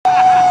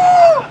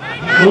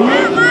I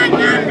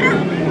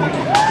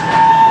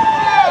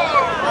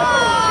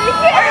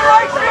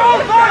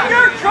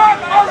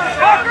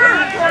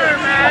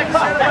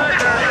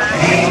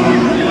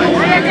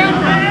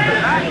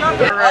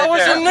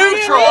was in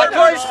neutral. I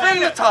couldn't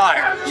spin the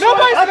tire.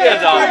 Nobody's Get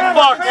the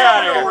fuck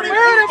out of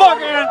here.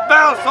 Fucking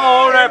bounce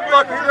all over that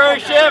fucking gray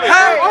Chevy.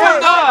 Hey,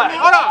 hold on.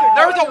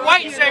 There was a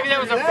white Chevy that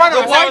was in front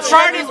of us. I was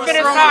trying to spin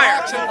his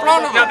tires.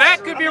 Now that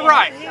could be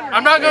right.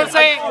 I'm not going to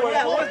say it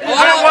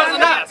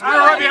wasn't us. We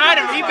were right behind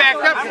him. He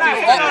backed up.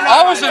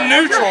 I was in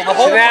neutral the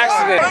whole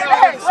accident.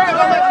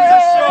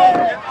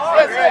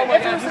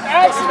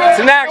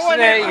 It's an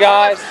accident, you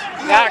guys.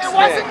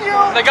 Accident.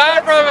 The guy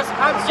in front of us,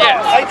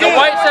 yes. The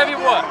white Chevy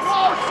was.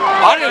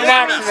 I did an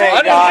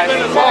accident, guys.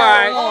 It's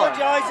alright.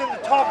 Apologizing to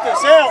talk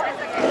this out.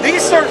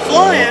 These start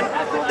flying.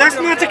 That's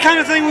not the kind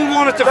of thing we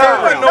want at the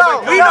fairground.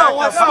 No, we don't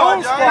want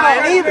stones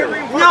flying either.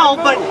 No,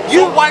 but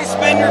You why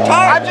spin your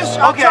tire?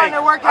 okay.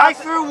 I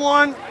threw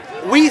one.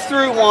 We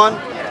threw one.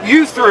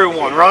 You threw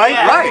one, right?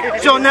 Right.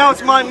 So now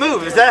it's my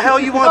move. Is that how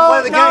you want to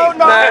play the game?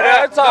 No,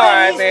 that's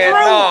alright, man.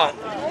 No.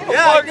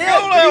 Yeah, I did.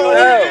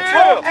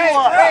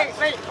 Hey,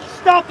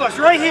 stop us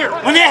right here.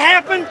 When that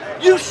happened,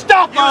 you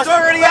stop us. It's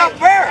already out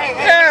there.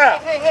 Yeah.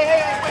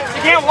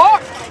 You can't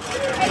walk.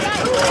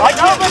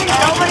 Nobody's in the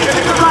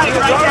right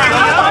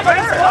now.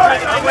 Nobody's in the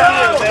right.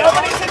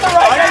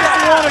 I just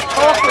want to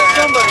talk to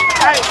somebody.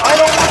 Hey, I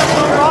don't want to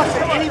throw rocks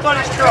at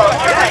anybody's truck.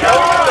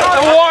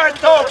 I want to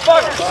throw a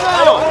fucking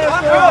stone.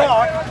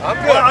 I'm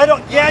good. I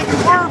don't. Yeah, you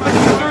were, but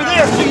you threw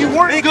this, so you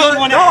weren't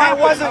good when it happened.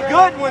 I wasn't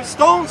good when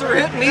stones are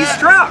hitting these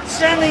trucks.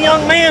 Send the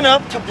young man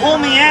up to pull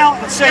me out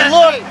and say,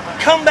 look,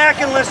 come back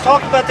and let's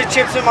talk about the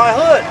chips in my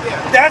hood.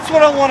 That's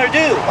what I want to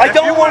do. I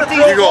don't want these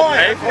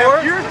flying.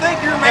 If you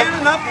think you're man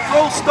enough to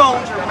throw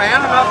stones, you're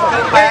man enough to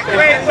go back.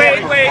 Wait.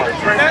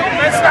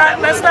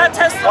 Let's not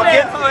test the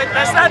manhood.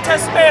 Let's not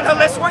test the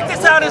manhood. Let's work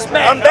this out as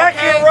men. I'm back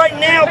here right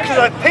now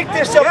because I picked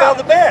this up out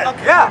of the bed.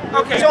 Yeah.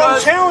 Okay. So I'm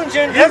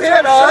challenging. You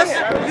hit us.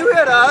 You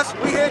hit us.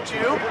 We hit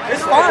you.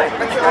 It's fine.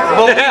 But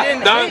we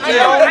didn't hit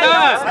you.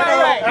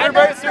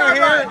 Everybody through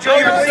here. Enjoy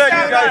your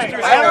second, guys.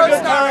 Have a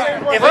good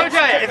time.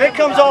 If it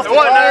comes off the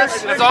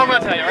tires, That's all I'm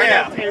going to tell you right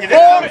now. It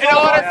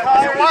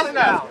wasn't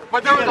out.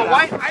 But there was a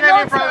white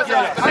Chevy in front of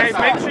us. Hey,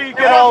 make sure you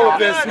Get all of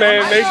this,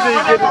 man. Make sure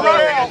you get it all.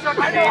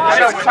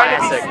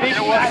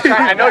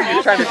 I know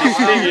you're trying to be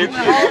sneaky.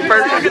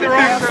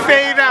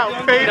 Fade out,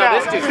 fade out.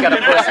 This dude's got a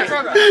pussy.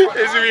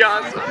 This would be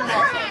awesome.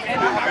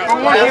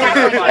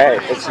 Hey,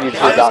 it's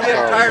YouTube.com.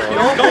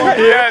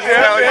 Yeah.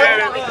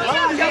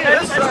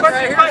 This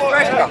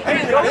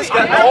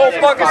got the whole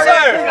fucking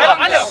center.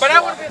 I know, but I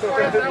want to say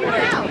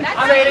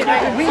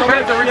anything. We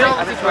have to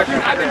resolve the situation.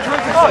 I've been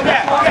drinking. Oh,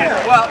 yeah.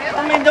 well,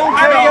 I mean, don't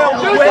carry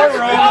out the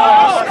weather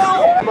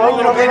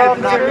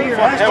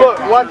Look,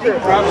 watch it.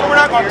 We're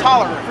not going to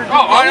tolerate it.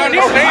 Oh, I don't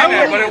need to say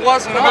that, but it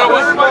wasn't.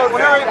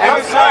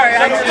 I'm sorry. I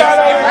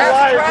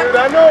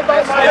know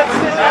about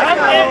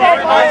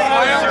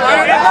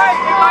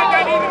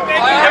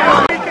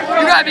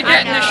You gotta be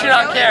getting this shit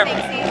on camera.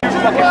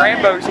 Fucking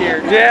Rambo's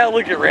here. Yeah,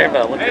 look at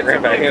Rambo. Look at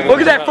Rambo. Look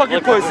at that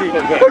fucking pussy.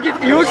 Look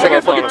at, he looks like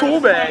a fucking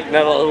tool bag.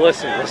 No,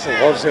 listen. We'll see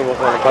what's on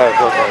the fire.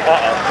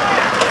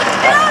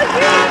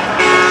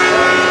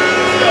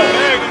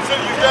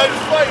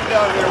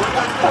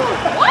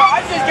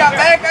 I just got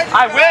back.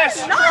 I wish.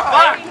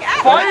 Fuck.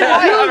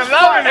 I'm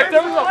loving it.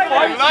 There was a fight.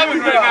 I'm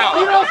loving it right now.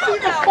 You don't see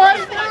the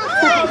fight?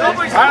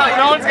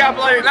 No one's got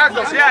bloody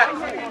knuckles yet.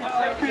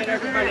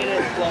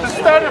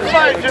 Start a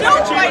fight just to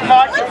cheat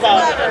hockey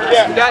about it.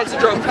 Yeah. Guys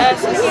drove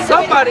past us.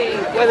 Somebody,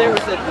 whether it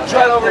was the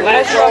truck over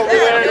last truck,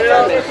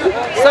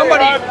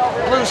 somebody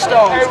blew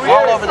stones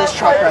all over this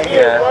truck right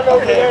here.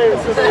 Okay.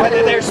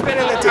 Whether they're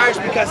spinning the tires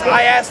because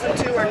I asked them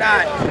to or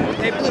not,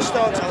 they blew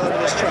stones all over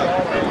this truck.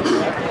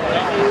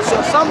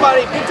 So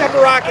somebody picked up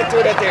a rock and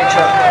threw it at their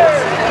truck.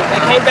 They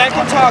came back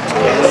and talked to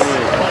us.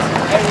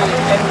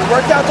 And we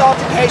worked out the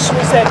altercation.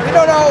 We said, we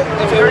don't know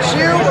if it was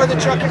you or the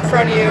truck in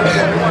front of you.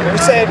 We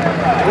said,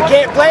 we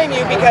can't blame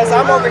you because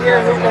I'm over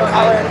here hooting and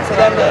hollering for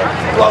them to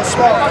blow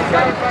smoke.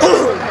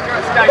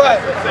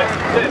 But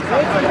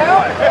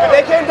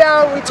they came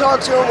down, we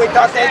talked to them, we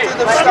thought they threw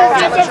the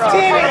stones on the truck.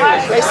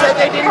 They said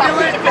they didn't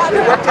do it. We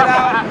worked it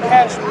out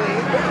casually.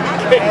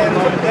 And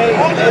they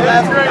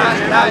left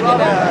not in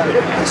a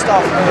pissed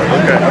off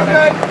mood.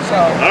 Okay. So.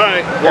 All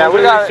right. Yeah,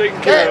 we got it.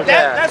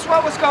 That's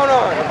what was going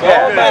on.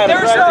 Yeah.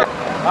 There's no,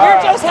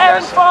 we're just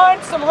having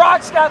fun. Some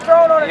rocks got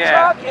thrown on a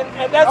truck, and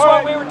that's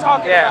what we were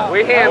talking about. Yeah,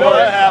 we handled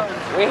it.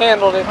 We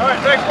handled it. All right,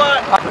 thanks a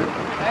lot.